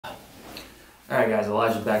Alright guys,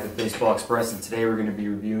 Elijah back with Baseball Express, and today we're going to be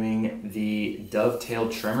reviewing the Dovetail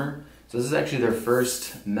Tremor. So this is actually their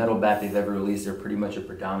first metal bat they've ever released. They're pretty much a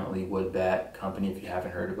predominantly wood bat company if you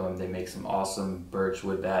haven't heard of them. They make some awesome Birch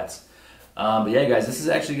wood bats. But yeah guys, this is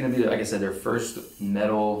actually going to be, like I said, their first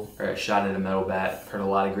metal, or shot at a metal bat. I've heard a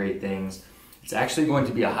lot of great things. It's actually going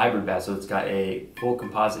to be a hybrid bat, so it's got a full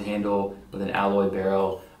composite handle with an alloy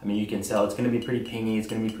barrel. I mean, you can tell it's going to be pretty pingy, it's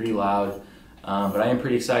going to be pretty loud. But I am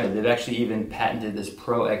pretty excited. They've actually even patented this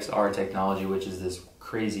ProXR technology, which is this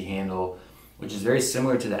crazy handle, which is very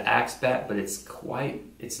similar to the axe bat, but it's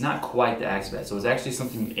not quite the axe bat. So it's actually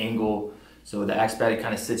something you angle. So the axe bat, it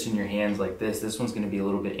kind of sits in your hands like this. This one's going to be a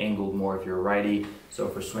little bit angled more if you're a righty. So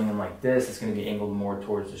if we're swinging like this, it's going to be angled more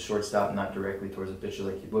towards the shortstop, not directly towards the pitcher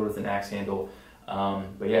like you would with an axe handle.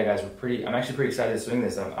 But yeah, guys, I'm actually pretty excited to swing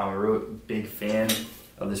this. I'm a real big fan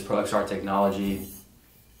of this ProXR technology.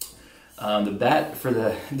 The bat, for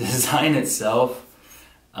the design itself,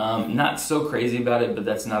 not so crazy about it, but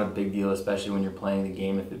that's not a big deal, especially when you're playing the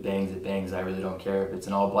game. If it bangs, it bangs. I really don't care if it's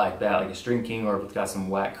an all-black bat like a String King, or if it's got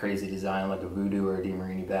some whack crazy design like a Voodoo or a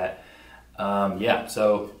DeMarini bat. Yeah,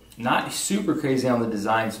 so not super crazy on the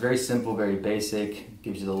design. It's very simple, very basic.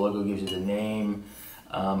 Gives you the logo, gives you the name,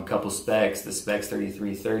 a couple specs. The specs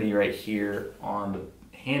 3330 right here on the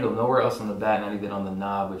handle. Nowhere else on the bat, not even on the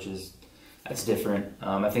knob, that's different.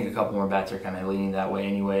 I think a couple more bats are kind of leaning that way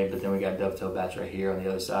anyway, but then we got Dovetail bats right here on the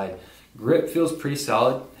other side. Grip feels pretty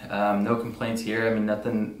solid. No complaints here. I mean,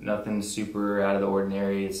 nothing super out of the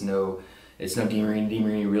ordinary. It's no DeMarini.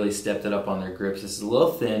 DeMarini really stepped it up on their grips. This is a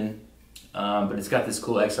little thin, but it's got this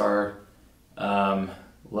cool XR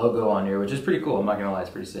logo on here, which is pretty cool. I'm not gonna lie, it's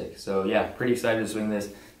pretty sick. So yeah, pretty excited to swing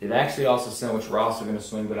this. They've actually also sent, which we're also gonna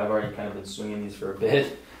swing, but I've already kind of been swinging these for a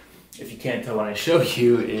bit. If you can't tell, when I show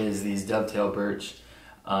you is these Dovetail Birch.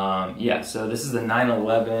 Yeah, so this is the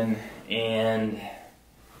 911, and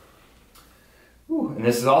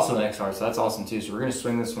this is also an XR, so that's awesome too. So we're gonna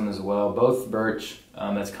swing this one as well. Both Birch.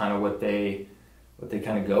 That's kind of what they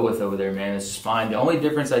kind of go with over there, man. It's just fine. The only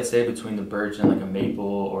difference I'd say between the Birch and like a maple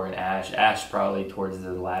or an ash probably towards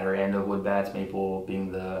the latter end of wood bats, maple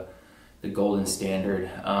being the golden standard.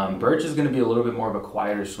 Birch is gonna be a little bit more of a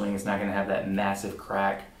quieter swing. It's not gonna have that massive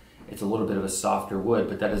crack. It's a little bit of a softer wood,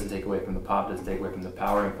 but that doesn't take away from the pop, doesn't take away from the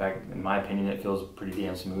power. In fact, in my opinion, it feels pretty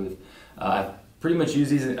damn smooth. I've pretty much used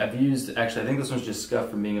these. Actually, I think this one's just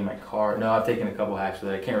scuffed from being in my car. No, I've taken a couple hacks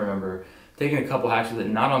with it. I can't remember. I've taken a couple hacks with it,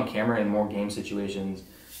 not on camera, in more game situations.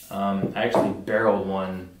 I actually barreled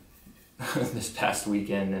one this past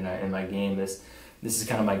weekend in my game. This is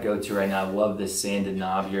kind of my go-to right now. I love this sanded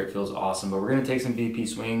knob here. It feels awesome. But we're going to take some VP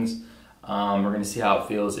swings. We're going to see how it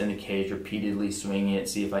feels in the cage, repeatedly swinging it,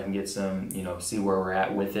 see if I can get some, see where we're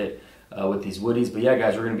at with it, with these woodies. But yeah,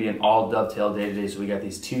 guys, we're going to be an all Dovetail day today. So we got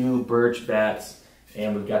these two Birch bats,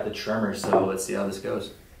 and we've got the Tremor. So let's see how this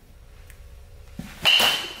goes.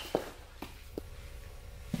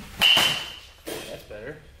 That's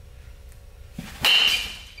better.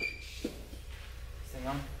 Thing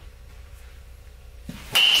on.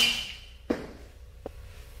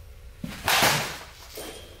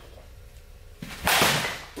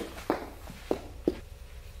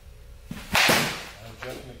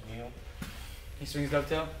 He swings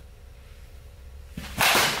Dovetail.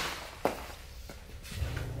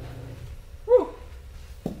 Woo!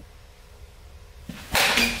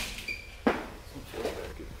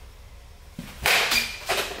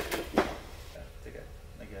 Take a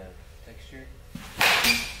texture.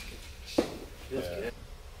 Feels good.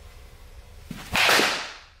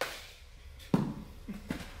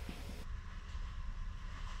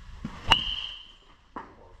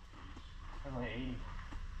 I'm like 80.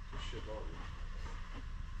 Shit,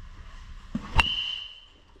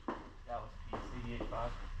 that was peace, 88.5.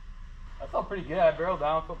 I felt pretty good. I barreled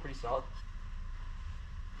down, felt pretty solid.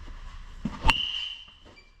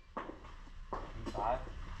 85. I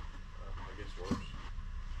guess worse.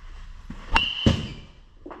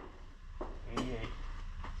 88.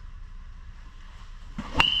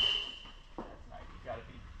 That's 90. Gotta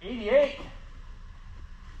be 88.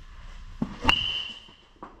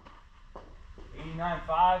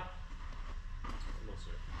 89.5.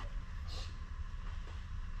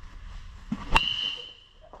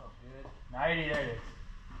 That felt good. 90, there it is.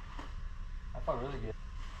 That felt really good.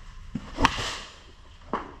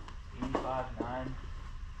 85.9.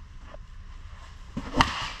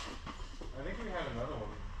 I think we had another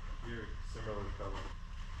one here, similar color.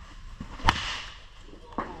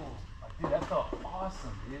 Oh, dude, that felt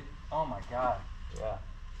awesome, dude. Oh my god. Yeah.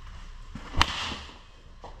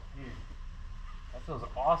 Dude, that feels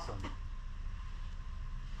awesome.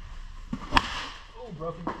 Oh,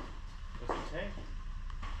 broken. tank.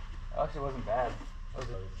 Actually, it wasn't bad. Was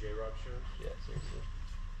it? J-Rock shows? Yeah, seriously.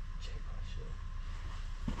 J-Rock show.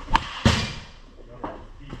 No,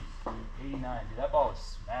 beast, dude. 89, dude, that ball was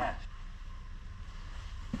smashed.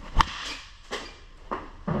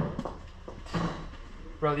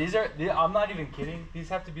 Bro, I'm not even kidding. These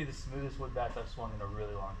have to be the smoothest wood bats I've swung in a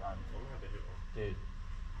really long time. I'm gonna have to hit one. Dude.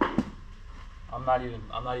 I'm not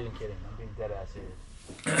even kidding. I'm being dead ass serious.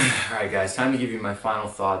 Alright guys, time to give you my final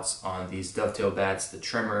thoughts on these Dovetail bats, the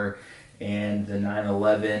Tremor and the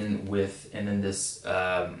 911 and then this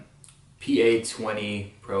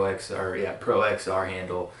PA20 ProXR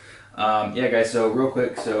handle. Yeah guys, so real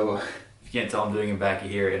quick, so if you can't tell, I'm doing it back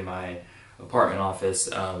here in my apartment office.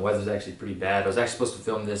 Weather's actually pretty bad. I was actually supposed to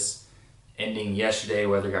film this ending yesterday.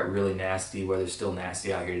 Weather got really nasty. Weather's still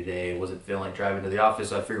nasty out here today. I wasn't feeling like driving to the office,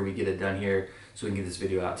 so I figured we'd get it done here so we can get this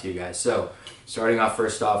video out to you guys. So starting off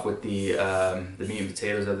first off with the meat and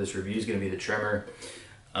potatoes of this review is going to be the Tremor.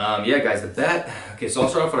 Yeah guys, the bat, okay, so I'll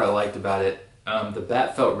start off what I liked about it. The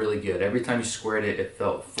bat felt really good. Every time you squared it, it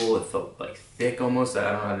felt full. It felt like thick almost. I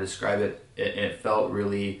don't know how to describe it. And it felt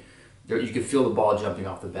really, you could feel the ball jumping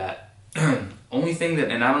off the bat. Only thing that,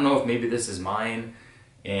 and I don't know if maybe this is mine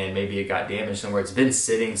and maybe it got damaged somewhere. It's been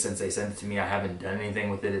sitting since they sent it to me. I haven't done anything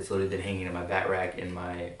with it. It's literally been hanging in my bat rack in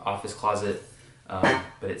my office closet.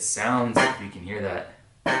 But it sounds, if you can hear that.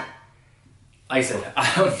 Like I said,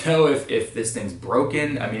 I don't know if this thing's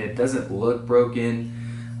broken. I mean, it doesn't look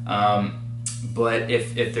broken. But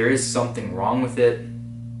if there is something wrong with it,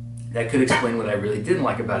 that could explain what I really didn't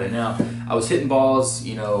like about it. Now, I was hitting balls,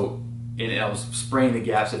 you know, and I was spraying the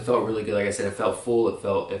gaps. It felt really good. Like I said, it felt full. It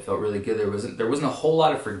felt really good. There wasn't a whole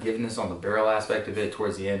lot of forgiveness on the barrel aspect of it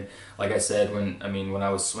towards the end. Like I said, when I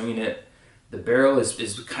was swinging it, the barrel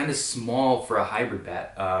is kind of small for a hybrid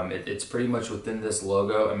bat. It's pretty much within this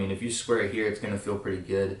logo. I mean, if you square it here, it's going to feel pretty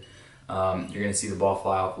good. You're going to see the ball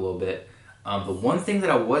fly off a little bit. The one thing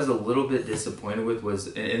that I was a little bit disappointed with was,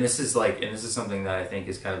 and this is something that I think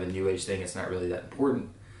is kind of a new age thing. It's not really that important.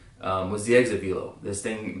 Was the exit velo. This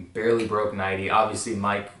thing barely broke 90. Obviously,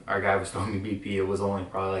 Mike, our guy, was throwing me BP. It was only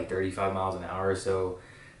probably like 35 miles an hour. So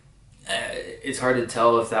it's hard to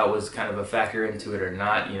tell if that was kind of a factor into it or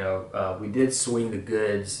not. You know, we did swing the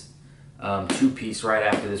goods two-piece right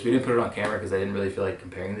after this. We didn't put it on camera because I didn't really feel like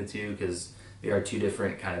comparing the two because they are two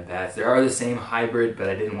different kind of bats. They are the same hybrid, but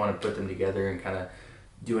I didn't want to put them together and kind of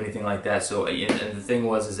do anything like that. So, and the thing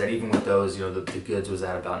is that even with those, you know, the goods was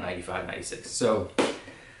at about 95, 96. So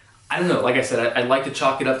I don't know. Like I said, I'd like to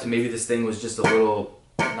chalk it up to maybe this thing was just a little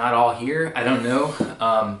not all here. I don't know.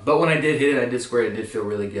 But when I did hit it, I did square it. It did feel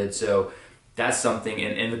really good. So that's something.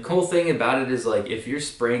 And the cool thing about it is, like, if you're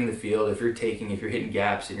spraying the field, if you're hitting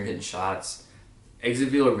gaps and you're hitting shots, exit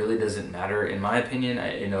velo really doesn't matter. In my opinion,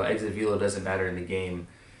 exit velo doesn't matter in the game.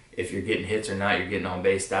 If you're getting hits or not, you're getting on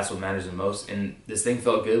base. That's what matters the most. And this thing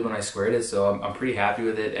felt good when I squared it, so I'm pretty happy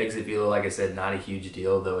with it. Exit velo, like I said, not a huge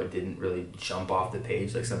deal, though it didn't really jump off the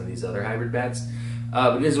page like some of these other hybrid bats.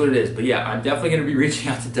 But it is what it is. But yeah, I'm definitely going to be reaching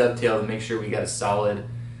out to Dovetail to make sure we got a solid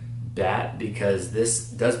bat, because this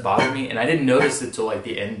does bother me. And I didn't notice it till like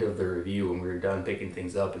the end of the review when we were done picking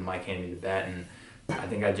things up and Mike handed me the bat, and I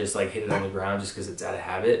think I just like hit it on the ground just because it's out of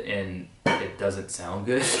habit and it doesn't sound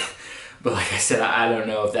good. But like I said, I don't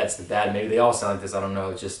know if that's the bad. Maybe they all sound like this. I don't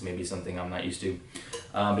know. It's just maybe something I'm not used to.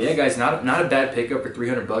 But yeah, guys, not a bad pickup for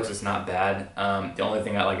 $300. It's not bad. The only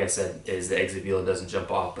thing, like I said, is the exit velo doesn't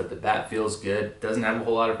jump off. But the bat feels good. Doesn't have a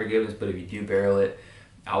whole lot of forgiveness. But if you do barrel it,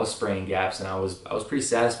 I was spraying gaps and I was pretty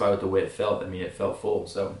satisfied with the way it felt. I mean, it felt full.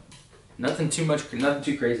 So nothing too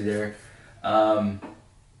crazy there.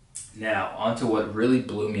 Now, onto what really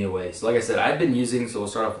blew me away. So like I said, I've been using, so we'll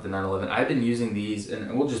start off with the 911. I've been using these,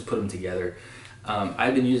 and we'll just put them together.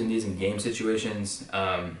 I've been using these in game situations,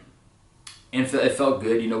 and it felt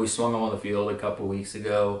good. You know, we swung them on the field a couple weeks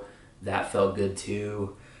ago. That felt good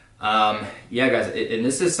too. Yeah, guys, and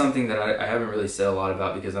this is something that I haven't really said a lot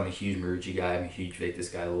about because I'm a huge Marucci guy. I'm a huge Victus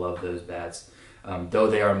guy. I love those bats. Though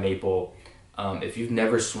they are maple. If you've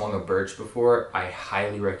never swung a Birch before, I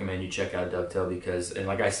highly recommend you check out Dovetail because, and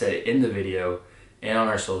like I said in the video and on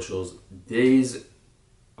our socials,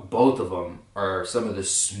 both of them are some of the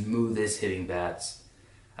smoothest hitting bats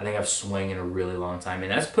I think I've swung in a really long time.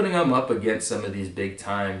 And that's putting them up against some of these big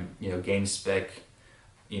time, game spec,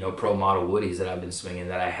 pro model woodies that I've been swinging,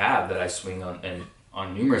 that I swing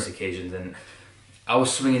on numerous occasions. And I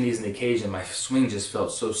was swinging these on the occasion. My swing just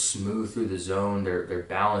felt so smooth through the zone. They're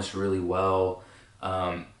balanced really well.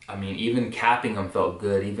 I mean, even capping them felt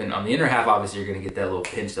good. Even on the inner half, obviously, you're going to get that little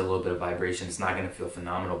pinch, that little bit of vibration. It's not going to feel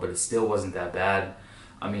phenomenal, but it still wasn't that bad.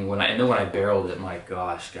 I mean, when I barreled it, my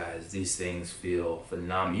gosh, guys, these things feel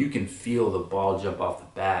phenomenal. You can feel the ball jump off the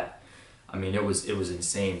bat. I mean, it was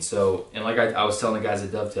insane. So, and like I was telling the guys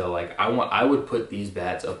at Dovetail, like I would put these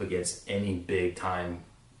bats up against any big time,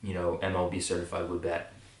 you know, MLB certified wood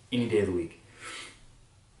bat any day of the week.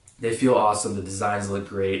 They feel awesome. The designs look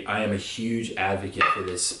great. I am a huge advocate for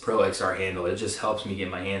this ProXR handle. It just helps me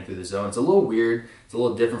get my hand through the zone. It's a little weird. It's a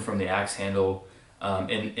little different from the axe handle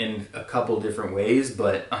in a couple different ways,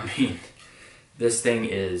 but I mean, this thing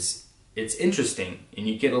it's interesting, and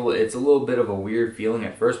you get it's a little bit of a weird feeling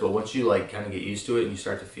at first, but once you like kind of get used to it and you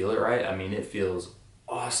start to feel it right, I mean, it feels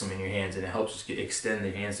awesome in your hands, and it helps just extend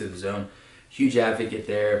the hands through the zone. Huge advocate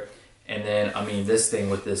there. And then, I mean, this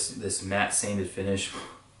thing with this matte sanded finish,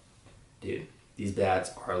 dude, these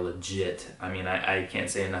bats are legit. I mean, I can't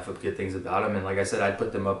say enough of good things about them. And like I said, I'd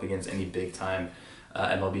put them up against any big time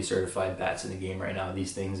MLB certified bats in the game right now.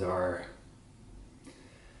 These things are,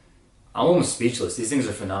 I'm almost speechless. These things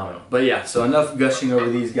are phenomenal. But yeah, so enough gushing over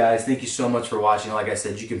these guys. Thank you so much for watching. Like I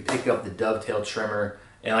said, you can pick up the Dovetail Tremor.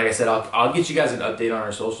 And like I said, I'll get you guys an update on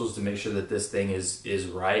our socials to make sure that this thing is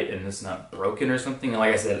right and it's not broken or something. And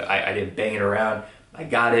like I said, I didn't bang it around. I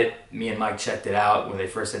got it. Me and Mike checked it out when they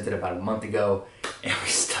first sent it about a month ago, and we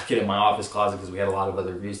stuck it in my office closet because we had a lot of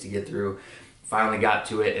other reviews to get through. Finally got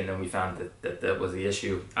to it, and then we found that was the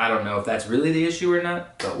issue. I don't know if that's really the issue or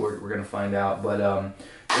not, but we're gonna find out. But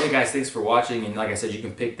hey guys, thanks for watching. And like I said, you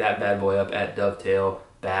can pick that bad boy up at Dovetail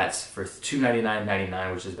Bats for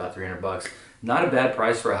 $299.99, which is about $300. Not a bad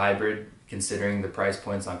price for a hybrid, considering the price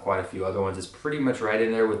points on quite a few other ones. It's pretty much right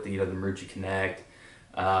in there with the the Marucci Connect.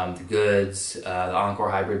 The goods, the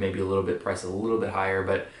Encore hybrid, maybe a little bit priced a little bit higher,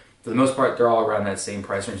 but for the most part, they're all around that same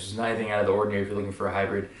price range. There's not anything out of the ordinary if you're looking for a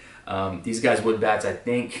hybrid. These guys wood bats, I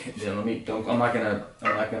think, I'm not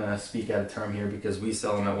gonna speak out of term here because we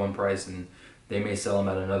sell them at one price and they may sell them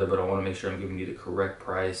at another, but I want to make sure I'm giving you the correct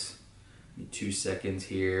price. Give me 2 seconds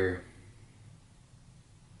here.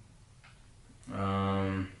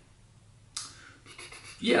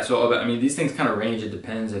 Yeah, so I mean, these things kind of range. It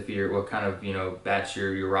depends if you're what kind of bats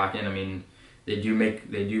you're rocking. I mean, they do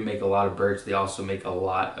make a lot of birch. They also make a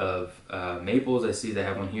lot of maples. I see they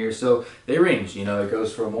have one here, so they range. It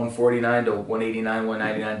goes from 149 to 189,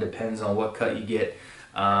 199, depends on what cut you get.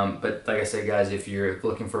 But like I said, guys, if you're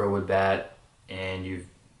looking for a wood bat and you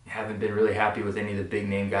haven't been really happy with any of the big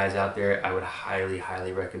name guys out there, I would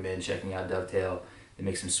highly recommend checking out Dovetail. They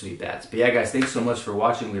make some sweet bats. But yeah, guys, thanks so much for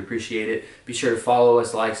watching. We appreciate it. Be sure to follow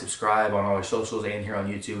us, like, subscribe on all our socials and here on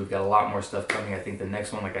YouTube. We've got a lot more stuff coming. I think the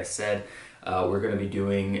next one, like I said, we're going to be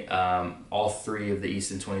doing all three of the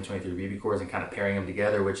Easton 2023 BBCORs and kind of pairing them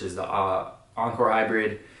together, which is the Encore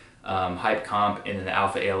Hybrid, Hype Comp, and then the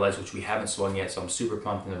Alpha ALS, which we haven't swung yet, so I'm super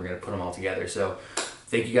pumped, and then we're going to put them all together. So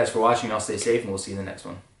thank you guys for watching. Y'all stay safe, and we'll see you in the next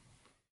one.